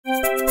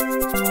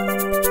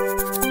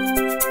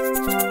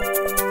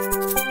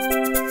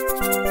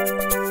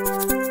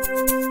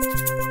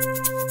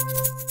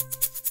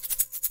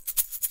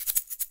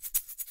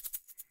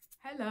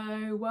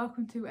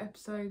to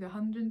episode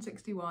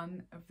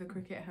 161 of the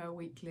CRICKETher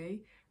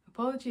Weekly.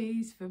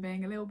 Apologies for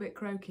being a little bit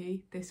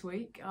croaky this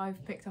week.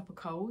 I've picked up a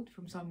cold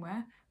from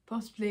somewhere,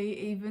 possibly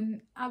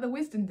even at the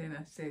Wisden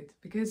dinner, Sid,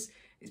 because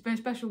it's been a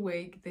special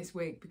week this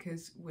week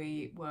because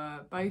we were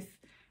both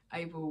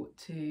able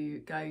to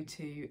go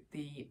to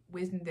the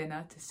Wisden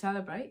dinner to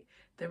celebrate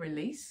the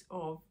release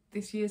of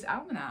this year's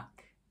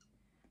almanac.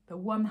 The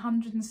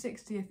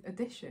 160th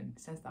edition.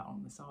 It says that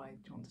on the side.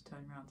 Do you want to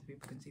turn around so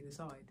people can see the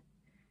side?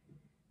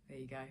 There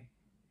you go.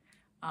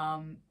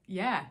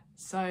 Yeah,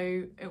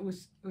 so it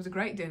was a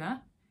great dinner.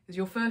 It was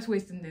your first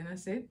Wisden dinner,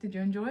 Sid. Did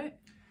you enjoy it?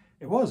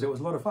 It was a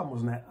lot of fun,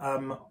 wasn't it?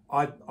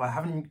 I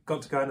haven't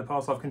got to go in the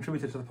past. I've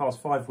contributed to the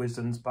past 5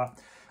 Wisdens, but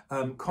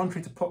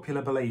contrary to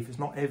popular belief, it's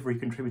not every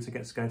contributor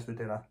gets to go to the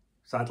dinner,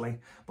 sadly.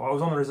 But I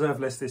was on the reserve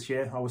list this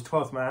year. I was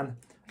 12th man,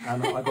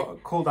 and I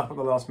got called up at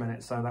the last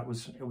minute, so it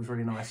was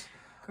really nice.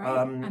 Great.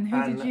 And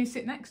who did you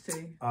sit next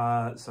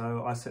to?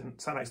 So I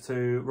sat next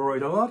to Rory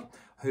Dollard,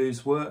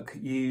 whose work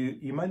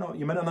you may not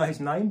know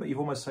his name, but you've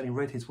almost certainly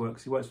read his work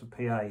because he works for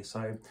PA.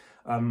 So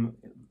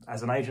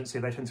as an agency,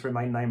 they tend to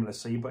remain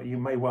nameless. But you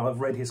may well have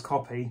read his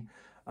copy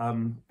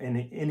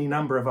in any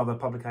number of other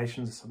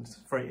publications,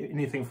 for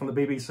anything from the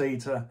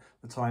BBC to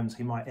the Times.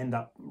 He might end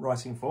up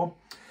writing for.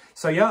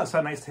 So yeah, I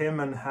sat next to him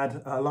and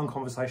had a long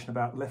conversation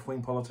about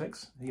left-wing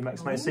politics. He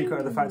makes no secret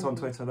of the fact on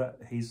Twitter that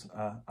he's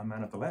a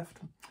man of the left.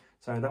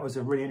 So that was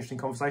a really interesting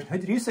conversation. Who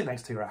did you sit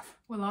next to, Raf?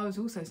 Well, I was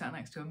also sat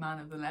next to a man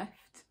of the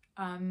left,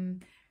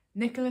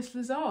 Nicholas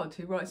Lazard,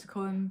 who writes a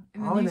column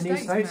in the New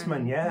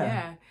Statesman.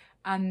 Yeah.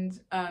 And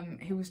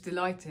he was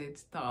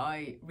delighted that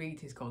I read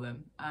his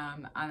column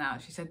and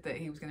actually said that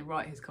he was going to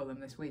write his column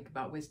this week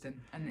about Wisden,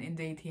 and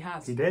indeed he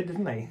has. He did,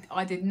 didn't he?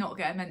 I did not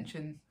get a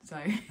mention, so...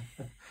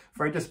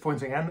 Very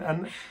disappointing.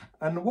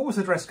 And what was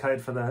the dress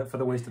code for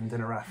the Wisden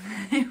dinner, Raf?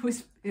 It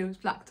was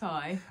black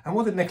tie. And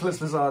what did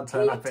Nicholas Lazard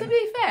turn up in? To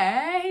be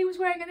fair, he was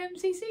wearing an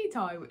MCC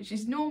tie, which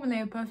is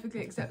normally a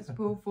perfectly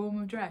acceptable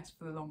form of dress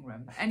for the long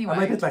run. Anyway.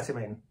 And they did let him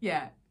in.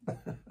 Yeah.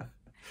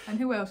 And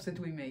who else did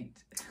we meet?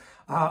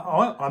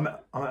 I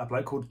met a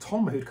bloke called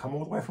Tom who'd come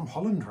all the way from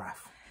Holland,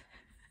 Raf.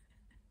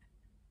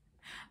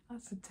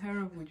 That's a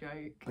terrible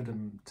joke. But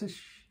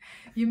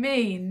You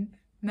mean,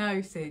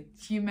 no, Sid,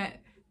 you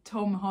met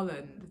Tom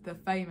Holland, the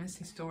famous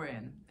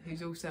historian,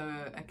 who's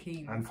also a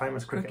keen and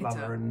famous cricket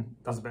lover and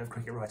does a bit of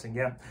cricket writing.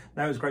 Yeah,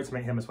 no, it was great to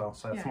meet him as well.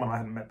 So someone I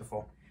hadn't met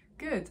before.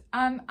 Good.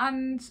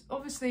 And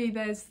obviously,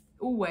 there's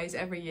always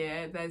every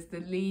year there's the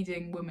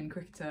leading woman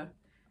cricketer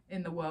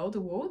in the world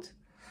award.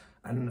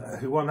 And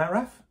who won that,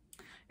 Raf?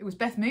 It was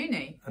Beth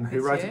Mooney. And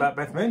who wrote about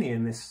Beth Mooney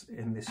in this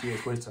year's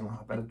Wisden?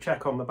 I better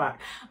check on the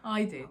back.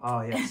 I did.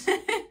 Ah, yes.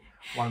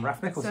 One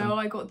Raf Nicholson. So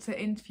I got to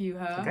interview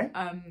her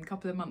a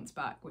couple of months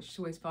back, which is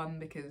always fun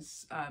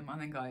because I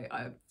think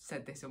I've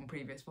said this on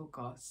previous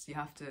podcasts. You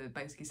have to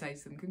basically say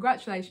to them,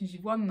 congratulations,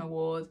 you've won an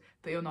award,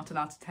 but you're not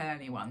allowed to tell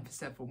anyone for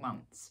several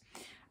months.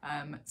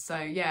 So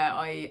yeah,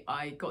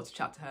 I got to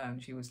chat to her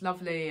and she was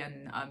lovely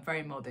and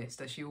very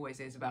modest, as she always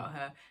is, about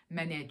her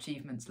many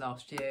achievements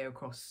last year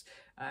across,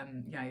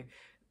 you know,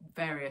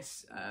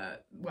 various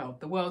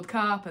the World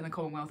Cup and the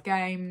Commonwealth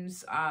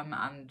Games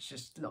and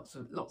just lots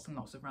and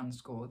lots of runs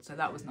scored, so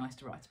that was nice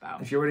to write about.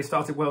 And she already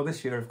started well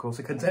this year, of course,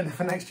 a contender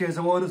for next year's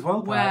award as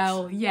well, perhaps.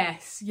 Well,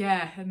 yes,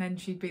 yeah, and then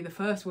she'd be the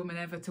first woman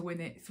ever to win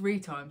it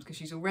 3 times because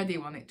she's already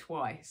won it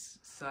twice.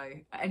 So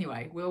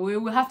anyway,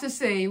 we'll have to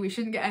see. We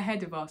shouldn't get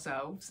ahead of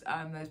ourselves.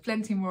 There's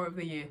plenty more of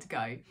the year to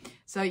go.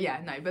 So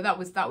yeah, no, but that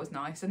was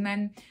nice. And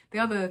then the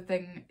other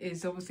thing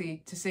is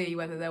obviously to see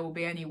whether there will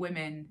be any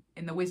women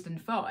in the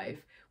Wisden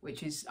 5,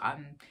 which is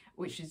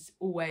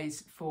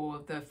always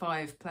for the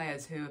 5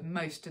 players who have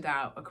most stood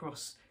out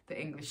across the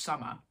English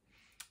summer.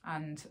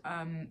 And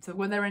so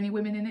were there any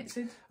women in it,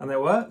 Sid? And there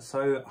were.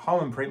 So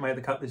Harmanpreet made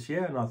the cut this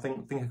year, and I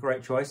think a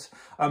great choice.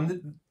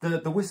 The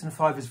Wisden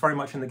 5 is very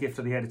much in the gift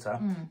of the editor.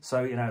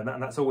 So, you know,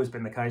 that's always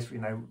been the case,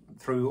 you know,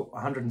 through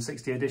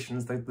 160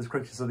 editions, the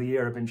cricketers of the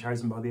year have been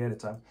chosen by the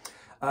editor.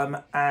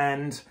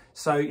 And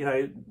so, you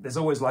know, there's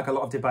always like a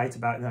lot of debate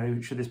about, you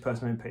know, should this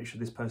person have been picked, should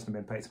this person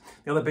have been picked.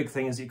 The other big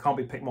thing is you can't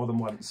be picked more than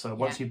once. So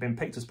once you've been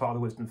picked as part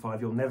of the Wisden 5,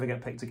 you'll never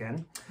get picked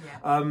again.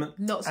 Yeah.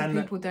 Lots of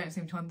people don't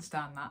seem to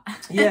understand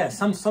that. Yeah,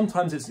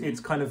 sometimes it's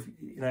kind of,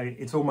 you know,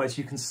 it's almost,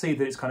 you can see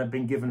that it's kind of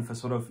been given for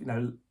sort of, you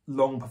know,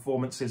 long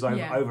performances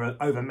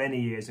over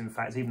many years, in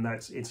fact, even though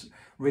it's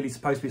really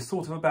supposed to be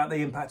sort of about the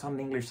impact on an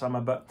English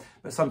summer, but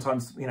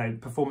sometimes, you know,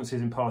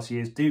 performances in past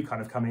years do kind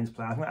of come into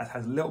play. I think that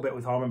has a little bit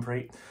with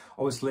Harmanpreet.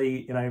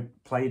 Obviously, you know,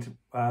 played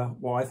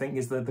what I think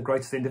is the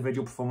greatest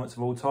individual performance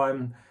of all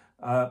time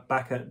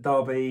back at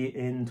Derby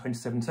in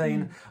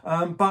 2017,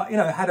 but you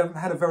know, had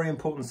a very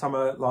important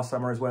summer last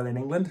summer as well in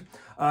England.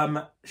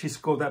 She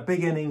scored that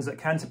big innings at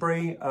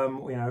Canterbury.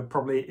 You know,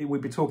 probably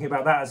we'd be talking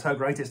about that as her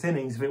greatest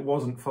innings if it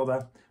wasn't for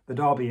the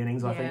Derby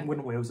innings, I think,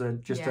 wouldn't we? It was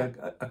just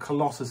a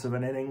colossus of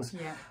an innings.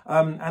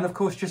 And of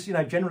course, just, you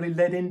know, generally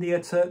led India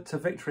to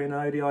victory in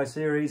an ODI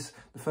series,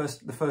 the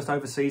first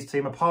overseas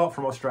team apart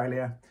from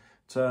Australia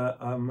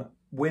to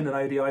win an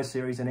ODI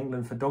series in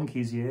England for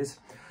donkey's years.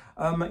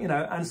 you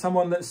know, and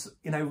someone that's,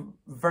 you know,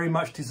 very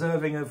much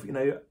deserving of, you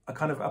know, a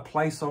kind of a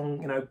place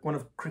on, you know, one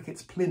of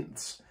cricket's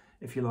plinths,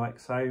 if you like.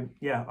 So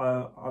yeah,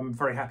 I'm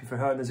very happy for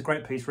her. And there's a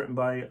great piece written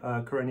by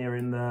CRICKETher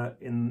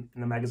in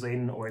the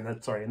magazine, or in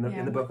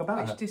the book about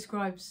her, which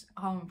describes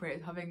Harmanpreet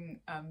as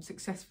having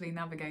successfully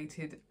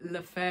navigated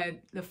le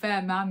fair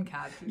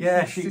mancad.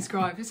 Yeah, she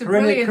described. It's a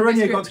brilliant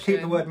CRICKETher got to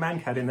keep the word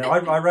mancad in there.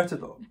 I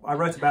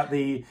wrote about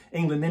the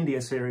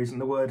England-India series, and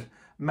the word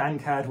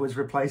mancad was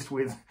replaced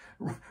with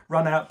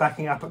run out,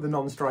 backing up at the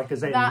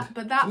non-striker's end.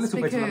 But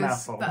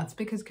that's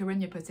because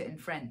CRICKETher put it in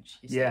French.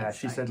 Yeah,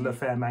 she said le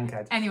fair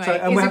mancad. Anyway, so,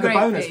 and we have the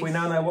bonus. Piece. We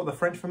now know what the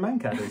French for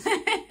mancad is.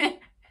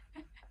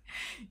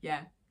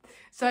 Yeah.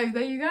 So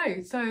there you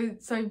go.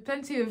 So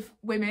plenty of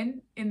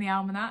women in the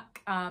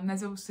almanac.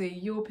 There's obviously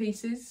your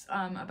pieces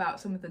about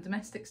some of the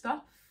domestic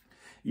stuff.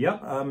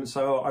 Yep,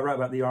 so I wrote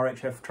about the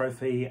RHF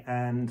Trophy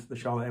and the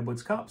Charlotte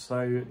Edwards Cup,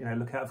 so, you know,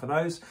 look out for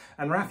those.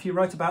 And Raf, you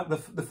wrote about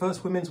the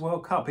first Women's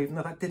World Cup, even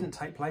though that didn't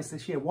take place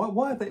this year.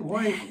 Why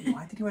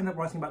did you end up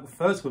writing about the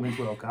first Women's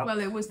World Cup? Well,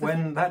 it was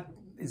when that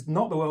is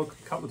not the World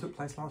Cup that took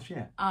place last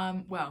year.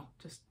 Well,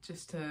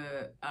 just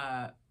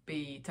to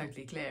be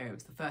totally clear, it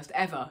was the first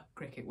ever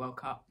Cricket World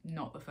Cup,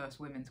 not the first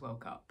Women's World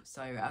Cup.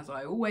 So as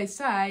I always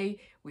say,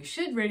 we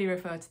should really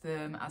refer to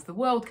them as the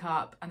World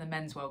Cup and the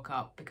Men's World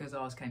Cup, because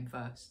ours came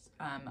first.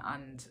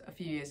 And a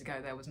few years ago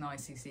there was an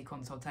ICC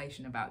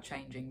consultation about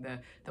changing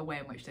the way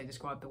in which they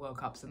described the World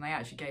Cups, and they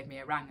actually gave me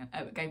a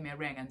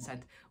ring and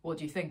said, what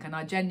do you think? And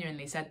I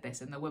genuinely said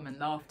this, and the woman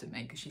laughed at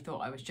me because she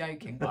thought I was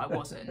joking, but I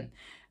wasn't.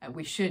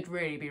 We should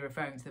really be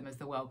referring to them as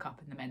the World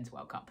Cup and the Men's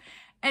World Cup.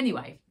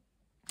 Anyway,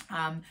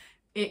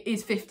 it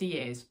is 50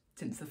 years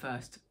since the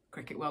first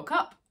Cricket World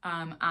Cup,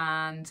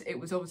 and it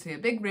was obviously a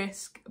big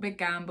risk, a big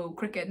gamble.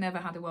 Cricket never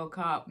had a World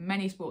Cup,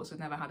 many sports have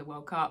never had a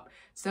World Cup,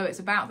 so it's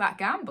about that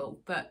gamble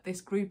that this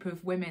group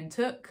of women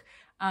took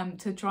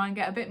to try and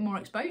get a bit more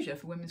exposure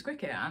for women's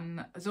cricket,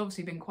 and has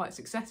obviously been quite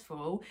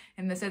successful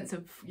in the sense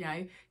of, you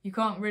know, you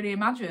can't really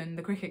imagine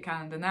the cricket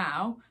calendar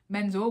now,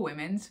 men's or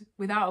women's,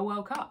 without a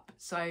World Cup.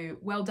 So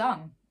well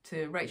done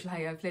to Rachel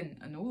Heyhoe-Flint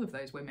and all of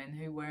those women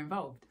who were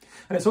involved.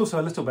 And it's also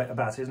a little bit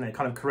about, isn't it,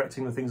 kind of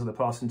correcting the things of the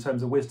past in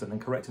terms of Wisden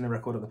and correcting the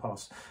record of the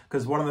past.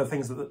 Because one of the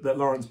things that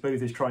Lawrence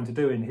Booth is trying to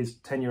do in his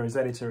tenure as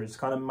editor is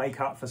kind of make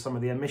up for some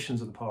of the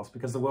omissions of the past,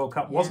 because the World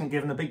Cup wasn't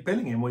given a big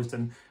billing in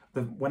Wisden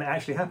when it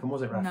actually happened,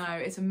 was it, Raf? No,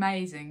 it's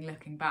amazing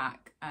looking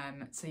back.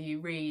 So you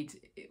read,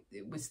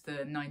 it was the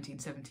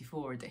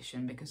 1974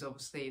 edition, because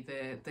obviously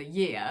the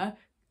year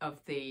of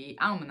the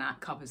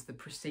almanac covers the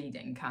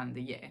preceding calendar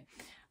year.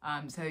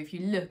 So if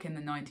you look in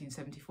the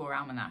 1974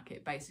 almanac,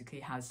 it basically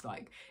has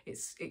like,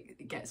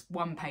 it gets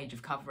one page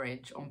of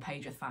coverage on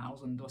page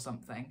 1000 or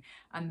something.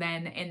 And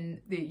then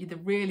in the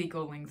really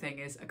galling thing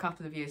is, a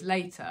couple of years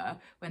later,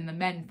 when the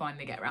men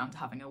finally get around to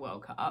having a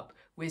World Cup,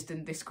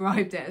 Wisden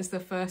described it as the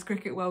first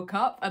Cricket World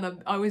Cup.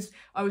 And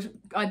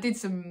I did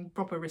some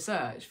proper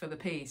research for the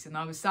piece, and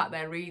I was sat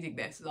there reading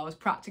this, and I was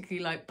practically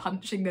like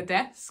punching the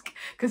desk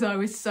because I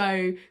was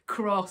so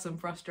cross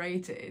and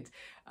frustrated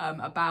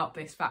about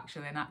this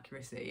factual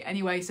inaccuracy.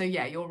 Anyway, so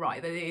yeah, you're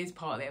right, that it is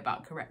partly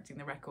about correcting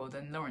the record,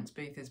 and Lawrence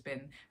Booth has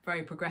been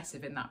very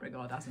progressive in that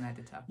regard as an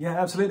editor. Yeah,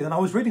 absolutely. And I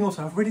was reading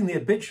the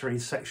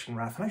obituaries section,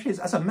 Raf, and actually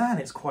as a man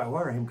it's quite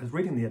worrying, because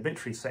reading the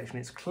obituaries section,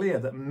 it's clear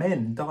that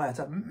men die at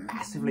a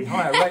massively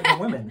higher rate than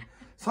women.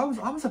 So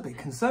I was a bit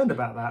concerned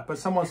about that, but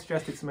someone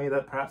suggested to me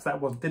that perhaps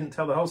that didn't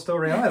tell the whole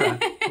story either.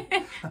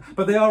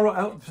 But they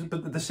are.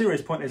 But the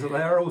serious point is that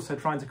they are also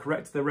trying to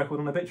correct the record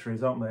on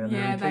obituaries, aren't they? And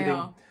yeah, they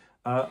are.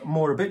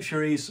 More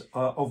obituaries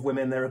of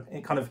women. They're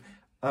kind of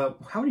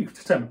how do you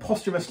term it?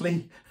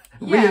 Posthumously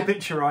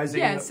re-obituarising.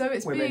 Yeah, so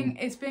women.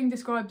 it's being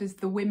described as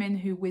the women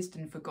who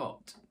Wisden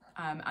forgot.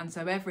 And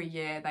so every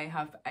year they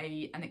have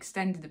an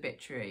extended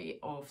obituary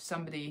of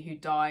somebody who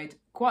died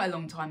quite a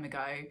long time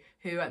ago,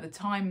 who at the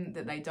time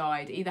that they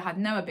died either had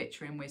no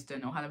obituary in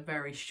Wisden or had a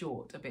very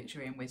short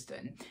obituary in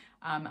Wisden.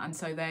 And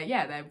so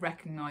they're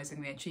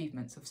recognising the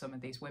achievements of some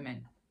of these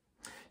women.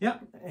 Yeah,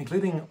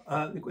 including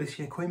this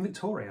year Queen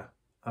Victoria.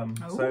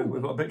 So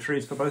we've got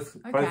obituaries for both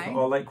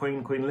our late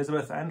Queen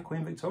Elizabeth and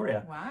Queen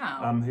Victoria.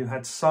 Wow. Who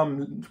had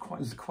some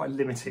quite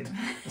limited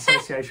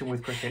association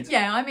with cricket.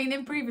 Yeah, I mean,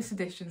 in previous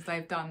editions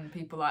they've done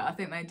people like, I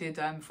think they did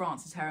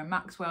Frances Heron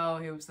Maxwell,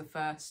 who was the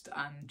first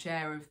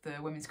chair of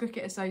the Women's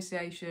Cricket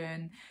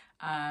Association.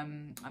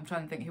 I'm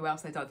trying to think who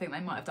else they did. I think they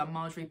might have done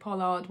Marjorie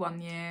Pollard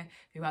one year,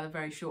 who had a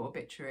very short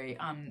obituary.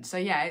 So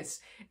yeah,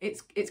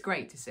 it's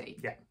great to see.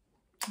 Yeah.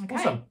 Okay.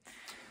 Awesome.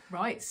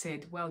 Right,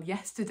 Sid. Well,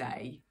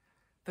 yesterday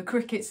the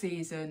cricket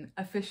season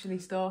officially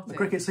started. The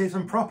cricket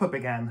season proper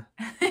began.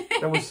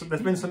 There's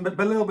been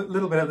a little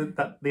bit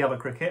of the other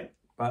cricket,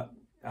 but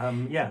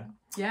yeah.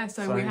 Yeah,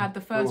 so we had the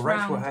first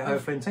round of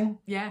Heyhoe-Flinting.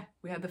 Yeah,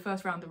 we had the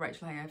first round of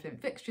Rachel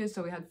Heyhoe-Flint fixtures.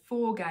 So we had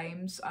 4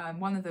 games.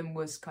 One of them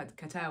was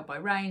curtailed by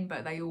rain,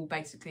 but they all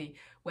basically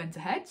went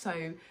ahead,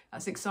 so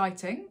that's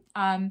exciting.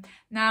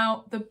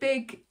 Now the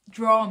big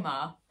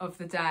drama of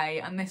the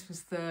day, and this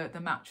was the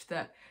match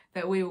that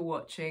we were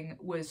watching,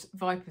 was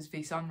Vipers v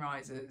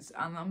Sunrisers,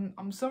 and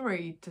I'm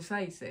sorry to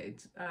say,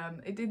 Sid,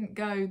 it didn't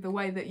go the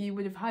way that you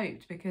would have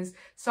hoped, because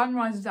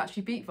Sunrisers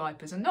actually beat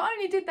Vipers, and not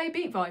only did they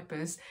beat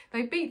Vipers,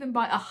 they beat them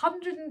by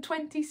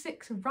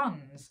 126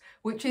 runs,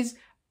 which is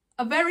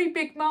a very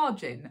big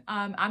margin.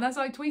 And as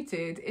I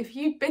tweeted, if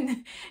you'd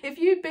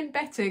been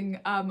betting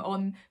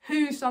on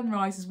who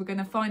Sunrisers were going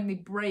to finally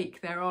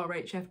break their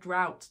RHF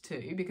drought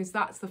to, because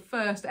that's the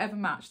first ever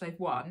match they've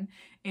won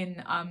in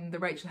the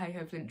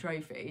RHF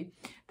Trophy,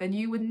 then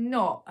you would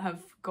not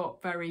have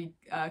got very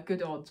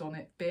good odds on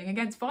it being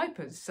against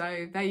Vipers.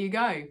 So there you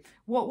go.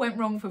 What went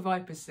wrong for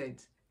Vipers,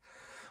 Sid?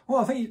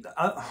 Well, I think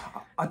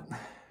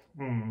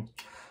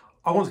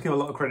I want to give a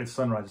lot of credit to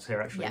Sunrisers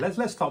here, actually. Yeah.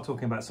 Let's start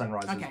talking about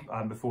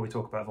Sunrisers before we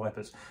talk about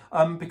Vipers.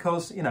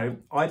 Because, you know,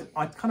 I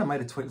kind of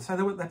made a tweet. So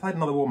they played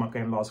another warm-up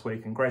game last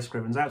week, and Grace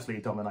Scrivens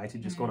absolutely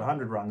dominated, just got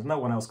 100 runs. No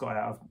one else got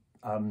out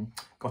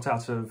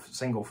of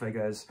single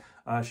figures.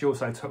 She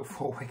also took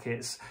 4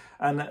 wickets.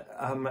 And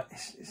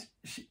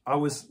I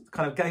was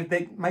kind of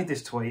they made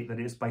this tweet that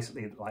it's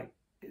basically like,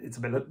 it's a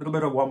little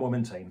bit of a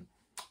one-woman team.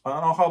 And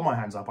I'll hold my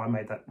hands up. I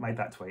made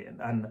that tweet,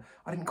 and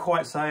I didn't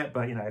quite say it,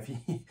 but you know,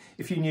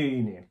 if you knew,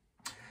 you knew.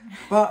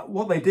 But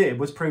what they did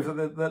was prove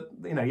that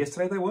you know,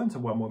 yesterday they weren't a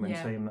one-woman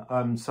team.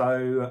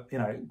 So you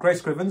know,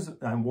 Grace Scrivens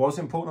was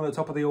important at the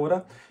top of the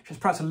order. She was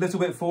perhaps a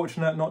little bit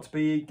fortunate not to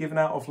be given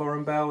out off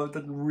Lauren Bell. It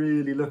didn't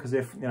really look as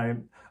if, you know,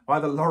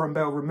 either Lauren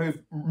Bell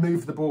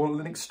moved the ball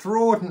an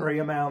extraordinary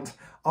amount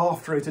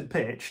after it had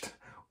pitched,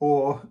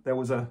 or there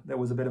was a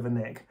bit of a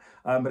nick.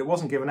 But it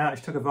wasn't given out.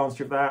 She took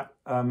advantage of that,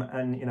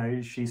 and you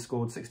know, she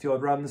scored 60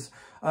 odd runs.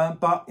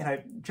 But you know,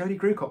 Jodie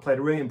Grucott played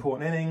a really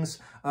important innings.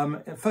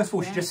 First of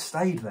all, she just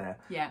stayed there.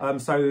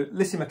 So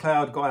Lissy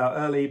McLeod got out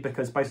early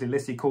because basically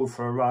Lissy called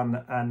for a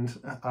run, and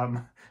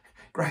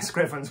Grace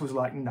Scrivens was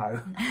like,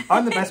 "No,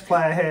 I'm the best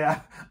player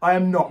here. I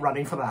am not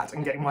running for that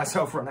and getting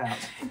myself run out."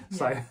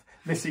 So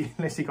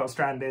Lissy got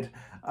stranded.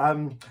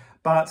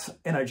 But,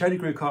 you know, Jodie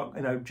Grucott,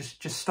 you know,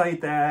 just stayed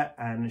there,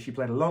 and she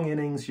played a long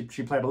innings.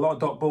 She played a lot of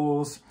dot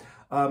balls,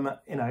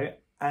 you know,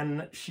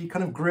 and she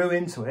kind of grew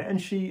into it, and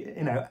she,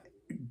 you know,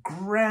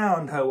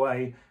 ground her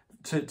way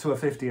to a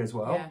 50 as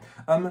well.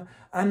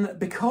 And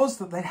because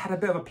they had a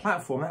bit of a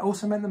platform, that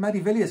also meant that Maddie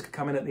Villiers could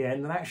come in at the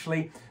end and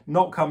actually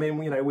not come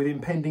in, you know, with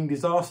impending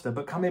disaster,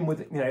 but come in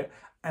with, you know,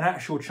 an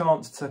actual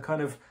chance to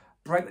kind of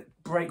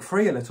break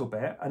free a little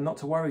bit and not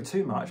to worry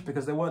too much,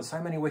 because there weren't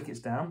so many wickets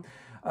down.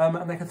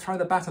 And they could throw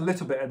the bat a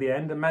little bit at the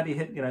end, and Maddie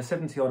hit, you know,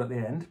 70 odd at the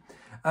end,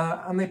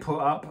 and they put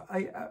up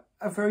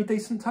a very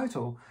decent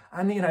total.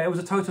 And you know, it was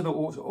a total that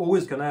was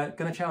always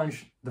gonna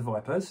challenge the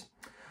Vipers.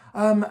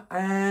 And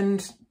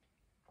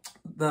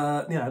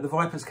the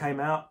Vipers came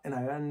out, you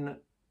know, and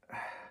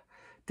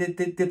did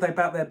they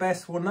bat their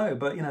best? Well, no,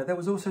 but you know, there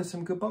was also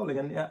some good bowling,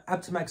 and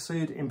Abta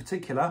Maksud in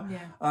particular,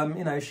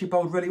 you know, she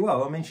bowled really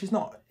well. I mean, she's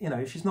not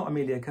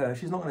Amelia Kerr,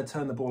 she's not going to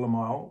turn the ball a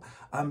mile,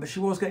 but she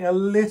was getting a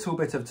little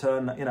bit of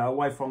turn, you know,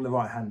 away from the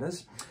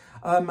right-handers.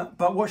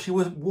 But what she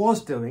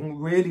was doing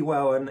really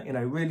well, and you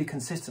know, really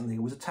consistently,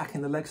 was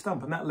attacking the leg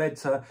stump, and that led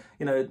to,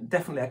 you know,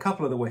 definitely a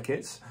couple of the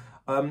wickets.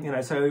 You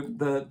know, so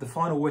the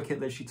final wicket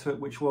that she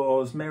took, which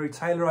was Mary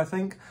Taylor, I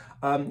think,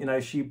 you know,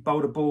 she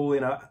bowled a ball,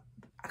 you know,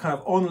 kind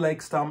of on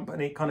leg stump,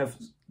 and it kind of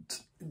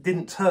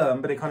didn't turn,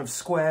 but it kind of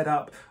squared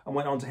up and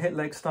went on to hit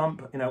leg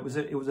stump. You know, it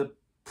was a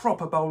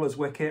proper bowler's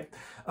wicket.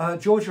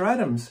 Georgia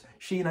Adams,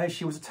 she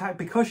was attacked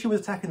because she was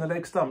attacking the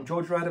leg stump.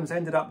 Georgia Adams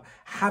ended up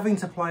having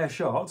to play a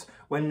shot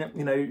when,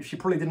 you know, she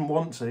probably didn't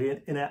want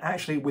to.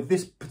 Actually, with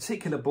this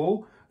particular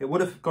ball, it would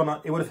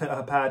have hit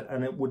her pad,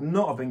 and it would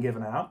not have been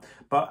given out.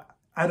 But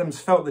Adams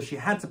felt that she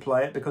had to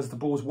play it because the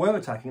balls were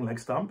attacking leg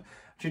stump.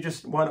 She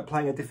just wound up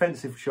playing a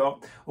defensive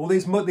shot. All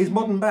these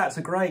modern bats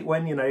are great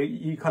when, you know,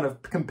 you kind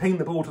of can ping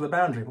the ball to the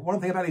boundary. But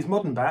one thing about these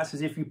modern bats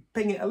is if you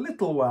ping it a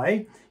little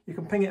way, you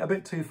can ping it a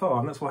bit too far,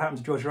 and that's what happened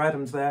to Georgia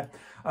Adams there.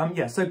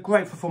 Yeah, so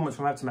great performance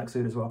from Abta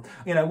Maksud as well.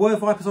 You know, were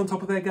Vipers on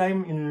top of their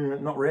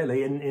game? Not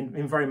really,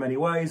 in very many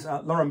ways.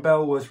 Lauren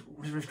Bell was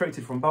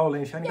restricted from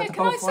bowling. She only got to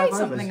bowl 5 overs. Can I say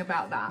something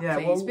about that,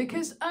 please?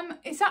 Because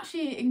it's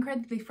actually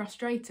incredibly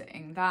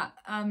frustrating that,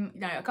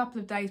 you know, a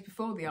couple of days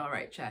before the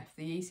RHF,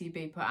 the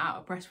ECB put out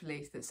a press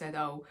release that said,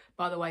 oh,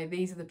 by the way,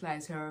 these are the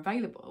players who are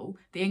available,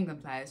 the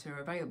England players who are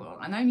available,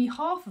 and only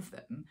half of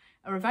them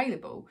are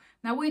available.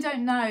 Now, we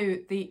don't know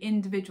the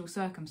individual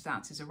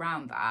circumstances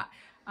around that,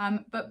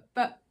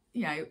 but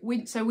you know,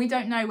 we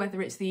don't know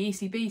whether it's the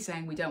ECB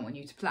saying we don't want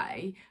you to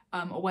play,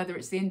 or whether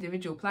it's the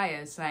individual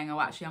players saying,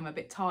 oh, actually, I'm a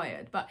bit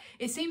tired. But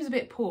it seems a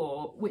bit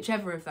poor,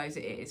 whichever of those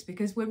it is,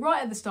 because we're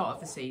right at the start of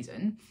the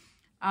season.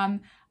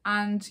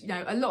 And, you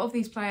know, a lot of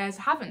these players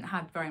haven't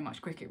had very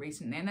much cricket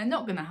recently, and they're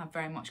not going to have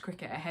very much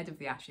cricket ahead of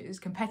the Ashes,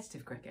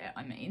 competitive cricket,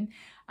 I mean.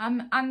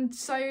 And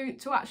so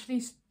to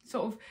actually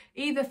sort of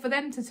either for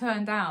them to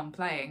turn down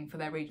playing for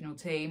their regional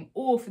team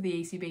or for the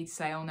ECB to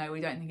say, oh no,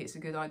 we don't think it's a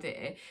good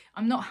idea.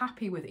 I'm not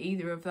happy with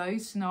either of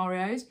those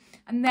scenarios.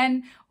 And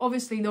then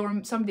obviously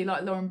somebody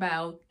like Lauren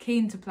Bell,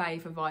 keen to play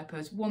for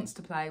Vipers, wants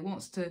to play,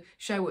 wants to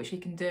show what she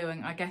can do,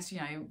 and I guess, you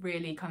know,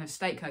 really kind of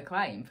stake her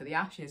claim for the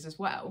Ashes as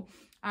well.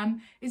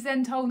 Is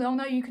then told, oh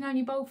no, you can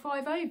only bowl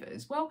 5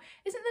 overs. Well,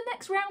 isn't the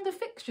next round of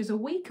fixtures a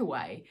week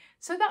away?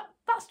 So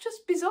that's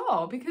just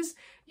bizarre, because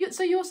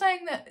you're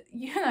saying that,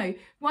 you know,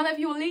 one of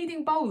your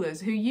leading bowlers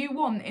who you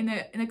want in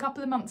a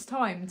couple of months'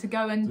 time to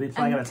go and to be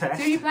playing in a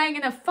test, to be playing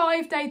in a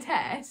 5-day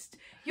test,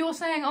 you're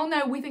saying, oh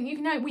no, we think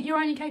you're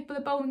only capable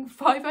of bowling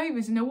 5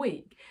 overs in a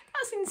week.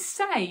 That's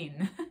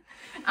insane.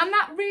 And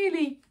that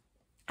really,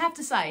 I have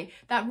to say,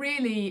 that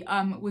really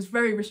was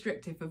very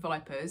restrictive for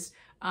Vipers.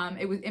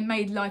 It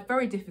made life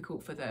very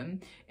difficult for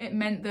them. It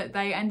meant that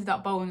they ended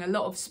up bowling a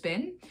lot of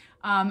spin.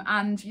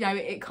 And, you know,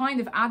 it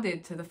kind of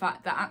added to the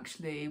fact that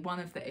actually one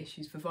of the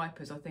issues for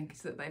Vipers, I think,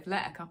 is that they've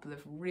let a couple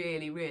of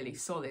really, really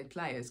solid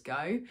players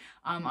go.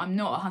 I'm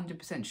not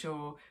 100%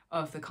 sure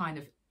of the kind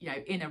of, you know,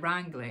 inner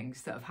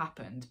wranglings that have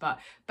happened. But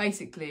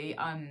basically,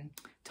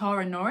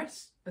 Tara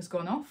Norris has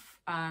gone off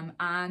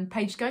and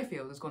Paige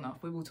Scholfield has gone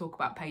off. We will talk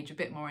about Paige a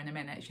bit more in a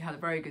minute. She had a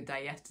very good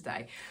day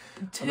yesterday.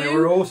 And they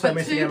were also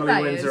missing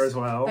Emily Windsor as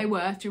well. They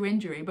were, through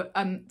injury. But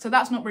so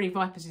that's not really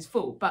Vipers'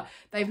 fault. But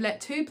they've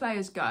let 2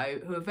 players go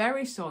who are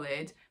very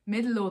solid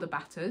middle order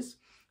batters,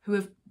 who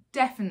have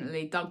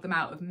definitely dug them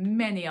out of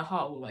many a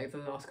hole over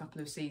the last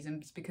couple of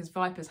seasons, because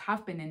Vipers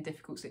have been in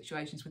difficult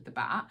situations with the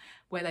bat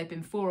where they've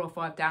been 4 or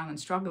 5 down and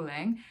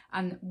struggling,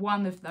 and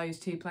one of those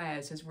 2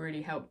 players has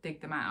really helped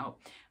dig them out.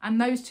 And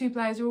those 2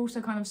 players are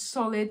also kind of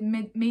solid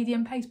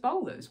medium pace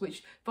bowlers,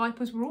 which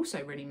Vipers were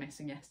also really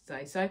missing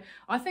yesterday. So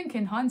I think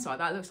in hindsight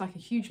that looks like a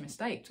huge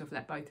mistake to have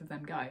let both of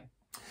them go.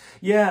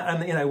 Yeah,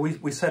 and you know,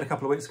 we said a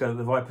couple of weeks ago that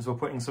the Vipers were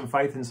putting some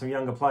faith in some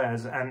younger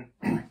players, and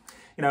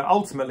you know,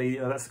 ultimately,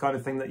 that's the kind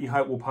of thing that you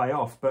hope will pay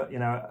off. But, you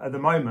know, at the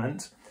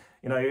moment,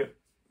 you know,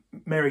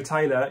 Mary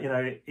Taylor, you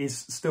know,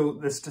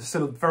 there's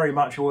still very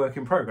much a work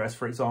in progress,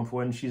 for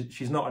example, and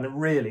she's not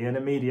really an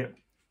immediate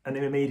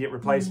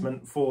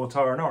replacement for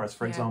Tara Norris,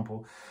 for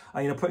example.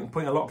 You know,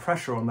 putting a lot of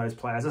pressure on those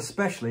players,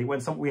 especially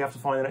when we have to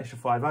find an extra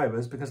 5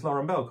 overs because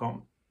Lauren Bell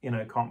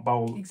can't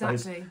bowl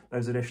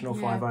those additional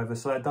 5 overs.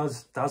 So that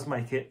does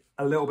make it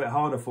a little bit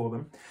harder for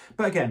them.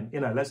 But again, you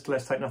know, let's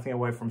take nothing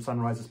away from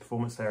Sunrisers'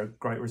 performance there. A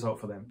great result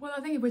for them. Well,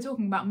 I think if we're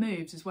talking about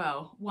moves as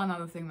well, one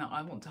other thing that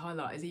I want to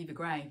highlight is Eva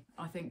Gray.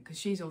 I think because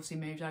she's obviously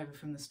moved over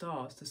from the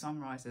Stars to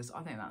Sunrisers,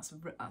 I think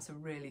that's a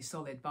really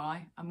solid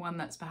buy, and one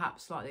that's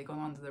perhaps slightly gone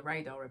under the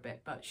radar a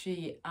bit. But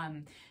she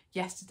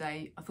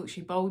yesterday, I thought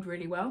she bowled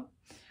really well.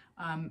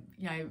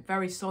 You know,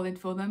 very solid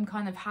for them.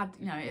 Kind of had,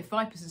 you know, if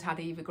Vipers had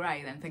had Eva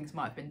Gray, then things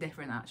might have been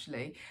different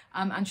actually.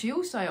 And she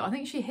also, I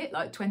think she hit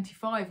like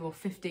 25 or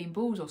 15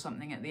 balls or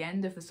something at the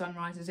end of the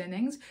Sunrisers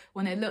innings,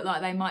 when it looked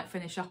like they might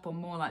finish up on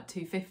more like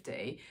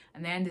 250,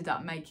 and they ended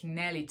up making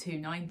nearly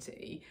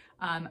 290.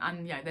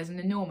 And, you know, there's an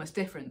enormous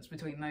difference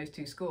between those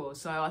 2 scores.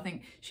 So I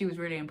think she was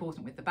really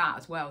important with the bat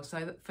as well.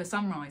 So for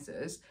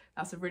Sunrisers,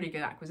 that's a really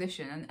good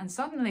acquisition. And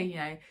suddenly, you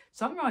know,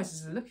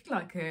 Sunrisers are looking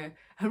like a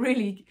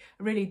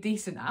really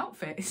decent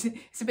outfit.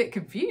 It's a bit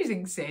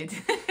confusing, Sid.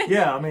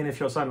 Yeah, I mean, if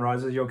you're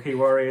Sunrisers, your key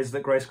worry is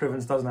that Grace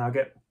Scrivens does now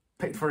get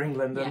picked for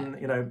England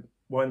and, you know,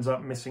 winds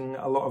up missing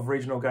a lot of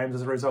regional games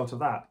as a result of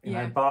that. You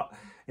know, but,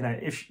 you know,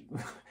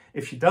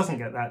 if she doesn't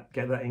get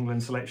that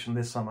England selection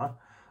this summer,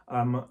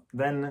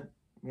 then,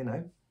 you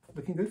know,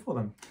 looking good for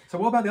them. So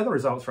what about the other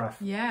results, Raf?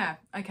 Yeah,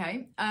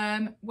 okay.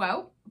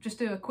 Well, just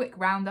do a quick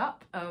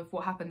roundup of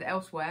what happened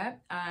elsewhere.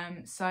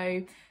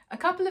 So a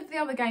couple of the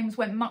other games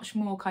went much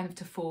more kind of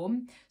to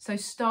form. So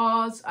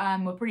Stars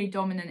were pretty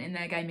dominant in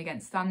their game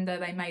against Thunder.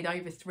 They made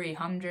over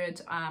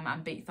 300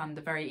 and beat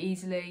Thunder very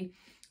easily.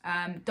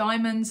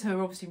 Diamonds, who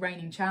are obviously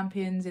reigning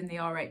champions in the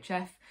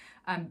RHF,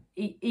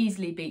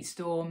 easily beat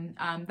Storm.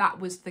 That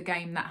was the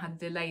game that had a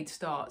delayed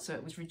start, so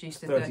it was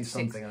reduced to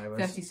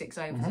 36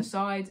 overs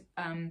aside.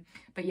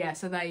 But yeah,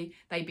 so they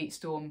beat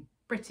Storm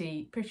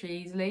pretty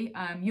easily.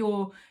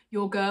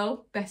 Your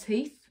girl Beth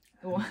Heath,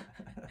 or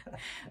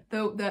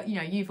you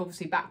know, you've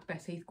obviously backed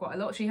Beth Heath quite a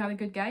lot. She had a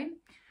good game.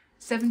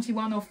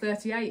 71 off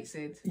 38,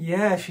 Sid.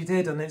 Yeah, she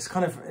did, and it's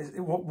kind of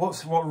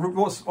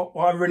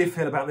what I really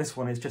feel about this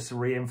one is just to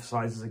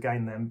re-emphasise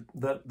again then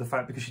the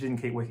fact, because she didn't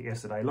keep wicket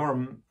yesterday.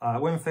 Lauren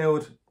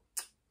Winfield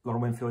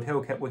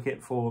Hill kept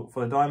wicket for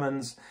the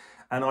Diamonds,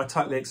 and I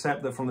totally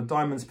accept that from the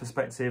Diamonds'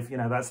 perspective, you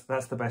know,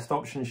 that's the best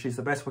option. She's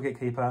the best wicket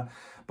keeper,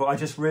 but I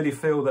just really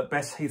feel that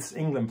Beth Heath's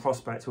England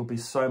prospect will be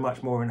so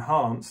much more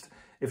enhanced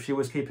if she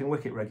was keeping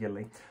wicket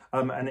regularly.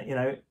 And, you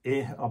know,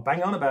 I'll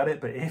bang on about it,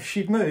 but if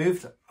she'd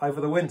moved over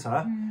the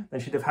winter, then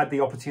she'd have had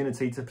the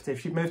opportunity to,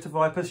 if she'd moved to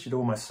Vipers, she'd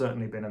almost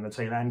certainly been in the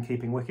team and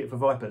keeping wicket for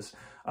Vipers.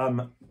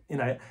 You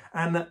know,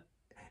 and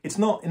it's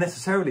not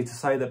necessarily to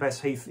say that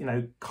Bess Heath, you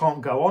know,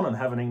 can't go on and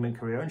have an England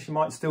career, and she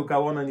might still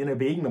go on and, you know,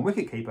 be England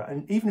wicketkeeper.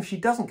 And even if she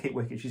doesn't keep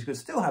wicket, she could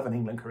still have an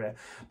England career.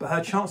 But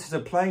her chances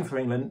of playing for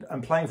England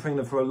and playing for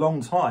England for a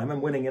long time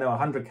and winning, you know,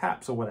 100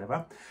 caps or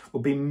whatever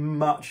will be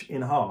much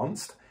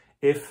enhanced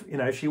if, you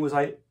know, she was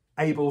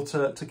able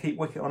to keep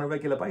wicket on a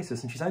regular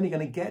basis. And she's only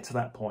going to get to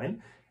that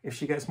point if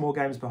she gets more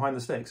games behind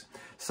the sticks.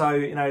 So,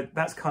 you know,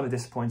 that's kind of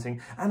disappointing.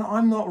 And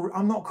I'm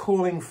not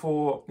calling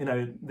for, you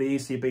know, the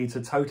ECB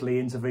to totally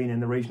intervene in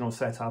the regional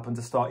setup and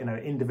to start, you know,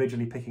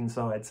 individually picking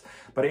sides.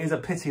 But it is a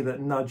pity that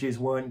nudges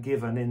weren't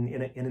given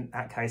in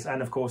that case.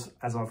 And of course,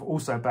 as I've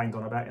also banged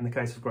on about, in the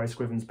case of Grace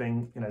Scrivens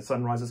being, you know,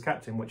 Sunrisers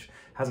captain, which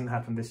hasn't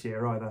happened this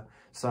year either.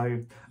 So,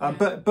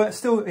 but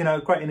still, you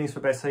know, great innings for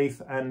Bess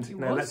Heath. And, you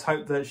know, let's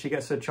hope that she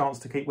gets a chance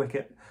to keep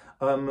wicket,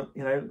 you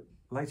know,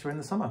 later in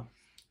the summer.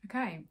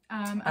 Okay,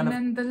 and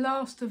then the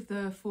last of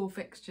the 4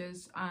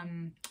 fixtures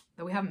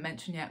that we haven't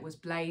mentioned yet was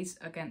Blaze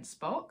against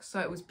Sparks.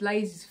 So it was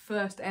Blaze's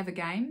first ever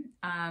game,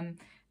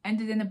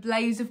 ended in a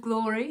blaze of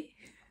glory.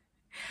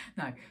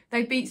 No,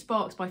 they beat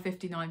Sparks by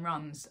 59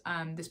 runs,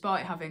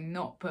 despite having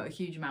not put a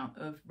huge amount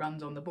of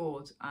runs on the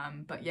board.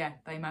 But yeah,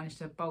 they managed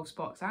to bowl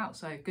Sparks out,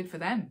 so good for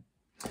them.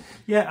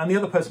 Yeah, and the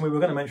other person we were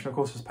going to mention, of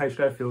course, was Paige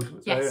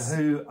Scholfield, yes.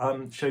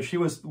 So she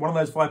was one of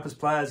those Vipers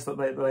players that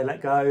they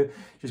let go.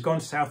 She's gone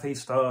to South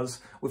East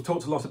Stars. We've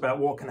talked a lot about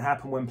what can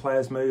happen when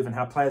players move and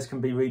how players can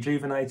be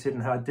rejuvenated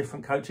and how a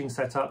different coaching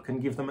setup can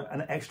give them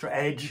an extra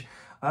edge.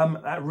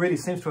 That really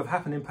seems to have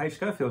happened in Paige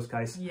Schofield's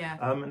case. Yeah.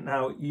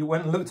 Now, you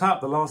went and looked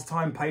up the last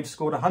time Paige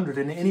scored 100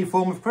 in any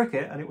form of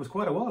cricket, and it was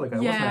quite a while ago,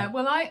 wasn't it? Yeah,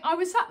 well, I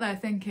was sat there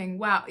thinking,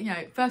 wow, you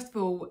know, first of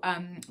all,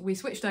 we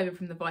switched over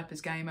from the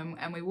Vipers game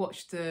and we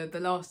watched the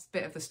last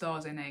bit of the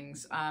Stars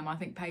innings. I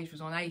think Paige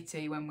was on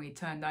 80 when we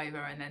turned over,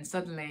 and then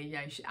suddenly, you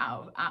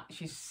know,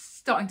 she's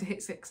starting to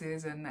hit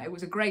sixes, and it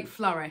was a great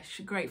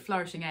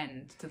flourishing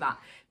end to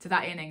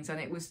that innings, and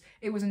it was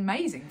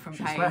amazing from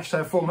Paige. She slashed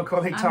her former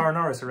colleague Tara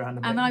Norris around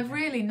a bit. And I've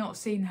really not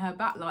seen her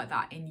bat like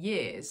that in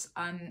years.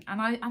 And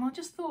I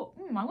just thought,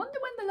 I wonder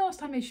when the last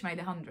time she made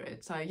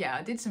 100. So yeah,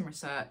 I did some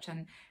research,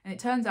 and it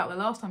turns out the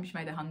last time she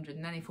made 100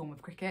 in any form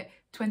of cricket,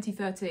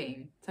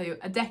 2013, so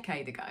a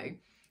decade ago.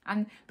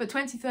 But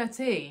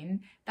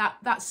 2013,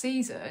 that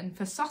season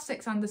for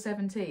Sussex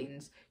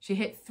under-17s, she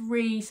hit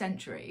 3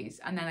 centuries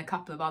and then a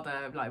couple of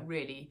other like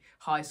really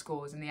high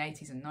scores in the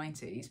 80s and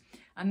 90s.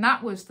 And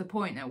that was the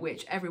point at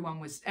which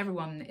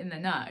everyone in the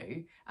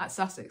know at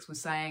Sussex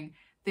was saying,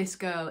 this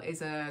girl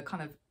is a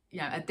kind of, you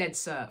know, a dead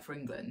cert for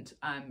England.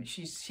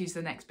 She's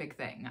the next big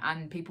thing,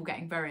 and people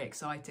getting very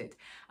excited.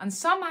 And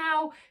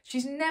somehow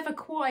she's never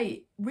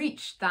quite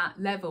reached that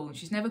level, and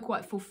she's never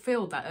quite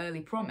fulfilled that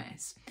early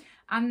promise.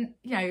 And,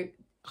 you know,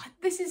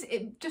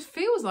 it just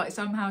feels like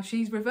somehow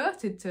she's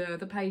reverted to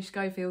the Paige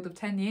Schofield of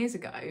 10 years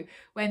ago,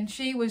 when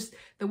she was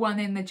the one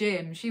in the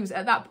gym. She was,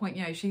 at that point,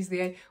 you know, she's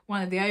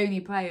one of the only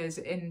players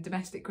in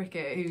domestic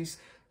cricket who's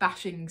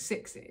bashing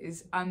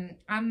sixes. And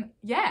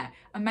yeah,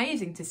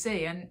 amazing to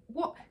see. And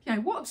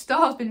what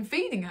Star's been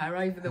feeding her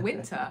over the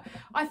winter.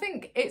 I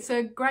think it's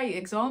a great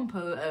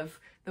example of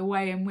the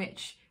way in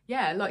which,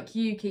 yeah, like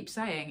you keep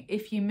saying,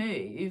 if you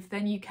move,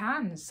 then you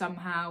can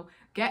somehow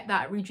get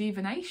that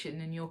rejuvenation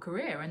in your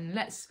career. And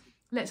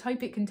let's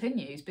hope it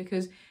continues,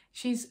 because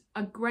she's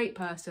a great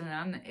person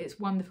and it's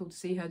wonderful to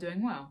see her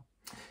doing well.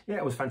 Yeah,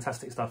 it was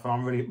fantastic stuff, and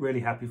I'm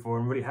really happy for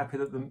her. I'm really happy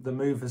that the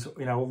move has,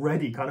 you know,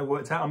 already kind of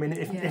worked out. I mean,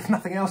 if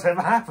nothing else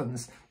ever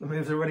happens, the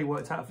move's already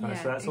worked out for her,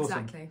 so that's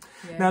exactly.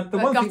 Awesome. Yeah.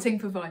 Now, gutting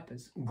for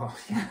Vipers. Well,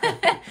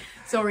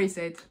 sorry,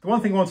 Sid. The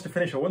one thing I wanted to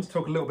finish, I wanted to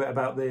talk a little bit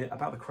about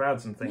the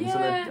crowds and things.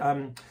 Yeah.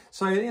 And,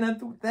 so, you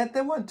know,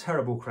 there weren't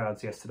terrible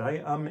crowds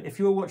yesterday. If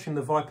you were watching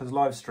the Vipers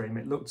live stream,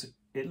 it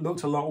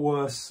looked a lot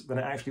worse than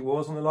it actually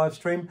was on the live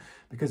stream,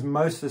 because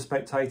most of the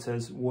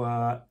spectators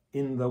were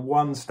in the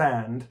one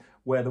stand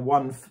where the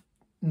one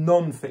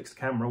non-fixed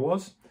camera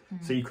was.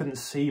 So you couldn't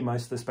see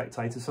most of the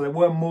spectators. So there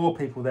were more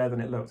people there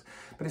than it looked.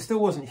 But it still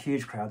wasn't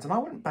huge crowds. And I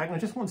went back and I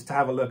just wanted to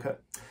have a look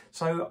at...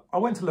 So I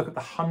went to look at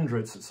the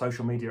 100's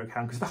social media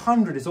account, because the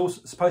 100 is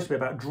also supposed to be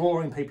about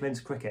drawing people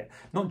into cricket.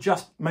 Not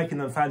just making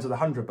them fans of the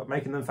 100, but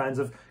making them fans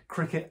of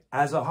cricket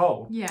as a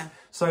whole. Yeah.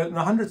 So the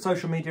 100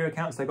 social media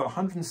accounts, they've got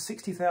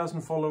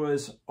 160,000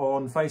 followers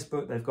on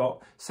Facebook. They've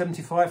got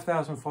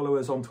 75,000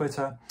 followers on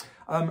Twitter.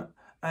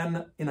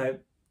 And, you know,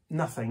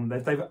 nothing.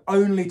 They've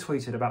only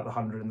tweeted about the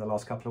 100 in the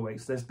last couple of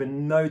weeks. There's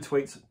been no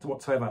tweets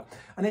whatsoever.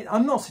 And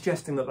I'm not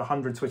suggesting that the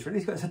 100 Twitter, at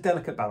least it's a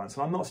delicate balance,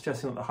 and I'm not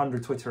suggesting that the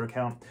 100 Twitter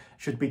account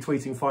should be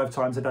tweeting 5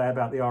 times a day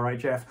about the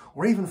RHF,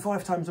 or even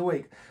 5 times a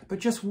week. But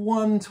just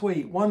one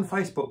tweet, one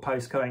Facebook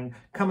post going,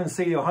 come and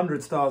see your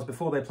 100 stars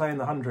before they play in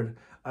the 100.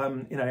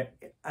 You know,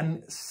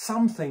 and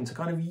something to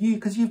kind of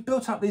because you've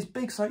built up these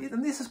big,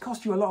 and this has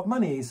cost you a lot of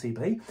money,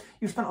 ECB.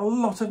 You've spent a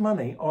lot of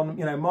money on,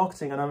 you know,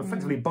 marketing and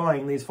effectively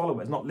buying these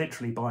followers, not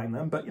literally buying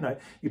them, but, you know,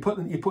 you put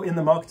in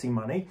the marketing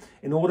money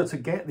in order to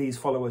get these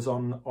followers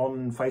on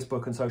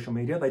Facebook and social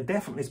media. They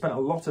definitely spent a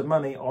lot of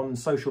money on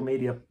social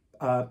media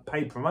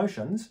paid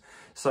promotions.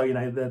 So, you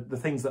know, the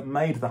things that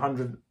made the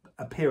 100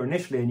 appear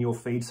initially in your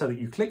feed so that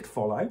you clicked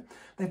follow.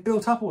 They've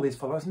built up all these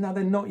followers, now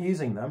they're not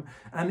using them,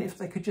 and if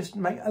they could just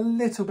make a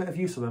little bit of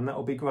use of them, that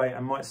would be great,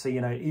 and might see,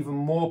 you know, even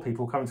more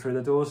people come through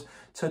the doors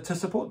to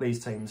support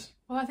these teams.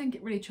 Well, I think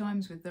it really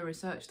chimes with the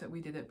research that we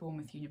did at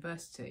Bournemouth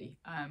University,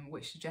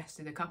 which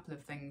suggested a couple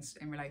of things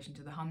in relation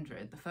to the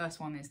 100. The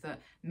first one is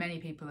that many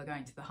people are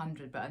going to the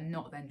 100 but are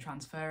not then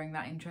transferring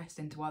that interest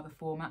into other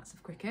formats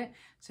of cricket.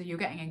 So you're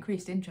getting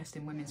increased interest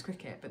in women's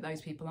cricket, but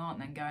those people aren't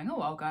then going, oh,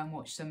 I'll go and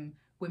watch some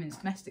women's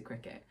domestic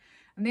cricket.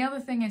 And the other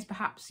thing is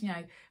perhaps, you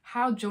know,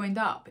 how joined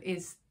up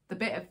is the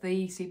bit of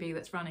the ECB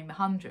that's running the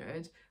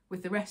 100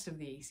 with the rest of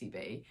the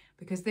ECB,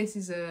 because this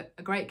is a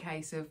great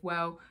case of,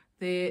 well,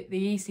 the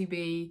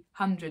ECB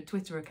 100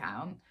 Twitter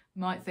account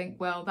might think,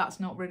 well, that's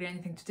not really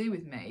anything to do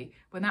with me,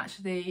 when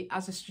actually,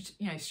 as a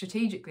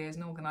strategically as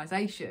an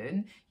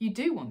organisation, you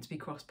do want to be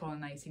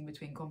cross-pollinating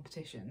between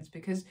competitions,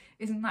 because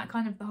isn't that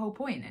kind of the whole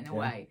point in a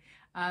way?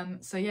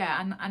 So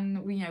yeah,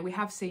 and we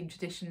have seen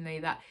traditionally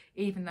that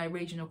even though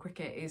regional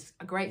cricket is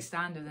a great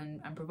standard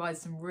and provides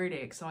some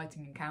really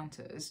exciting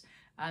encounters,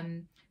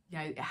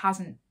 it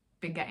hasn't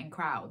been getting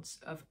crowds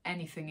of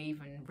anything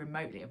even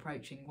remotely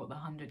approaching what the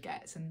 100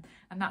 gets, and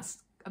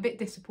that's a bit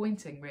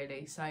disappointing,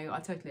 really. So I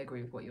totally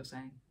agree with what you're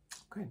saying.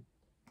 Great,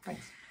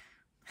 thanks.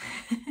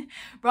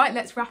 Right,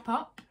 let's wrap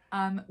up.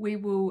 We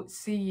will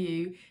see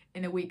you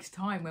in a week's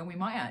time when we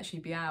might actually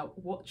be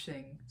out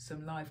watching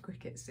some live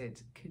cricket,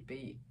 Sid. Could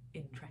be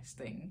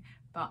interesting,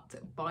 but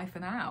bye for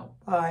now.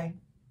 Bye.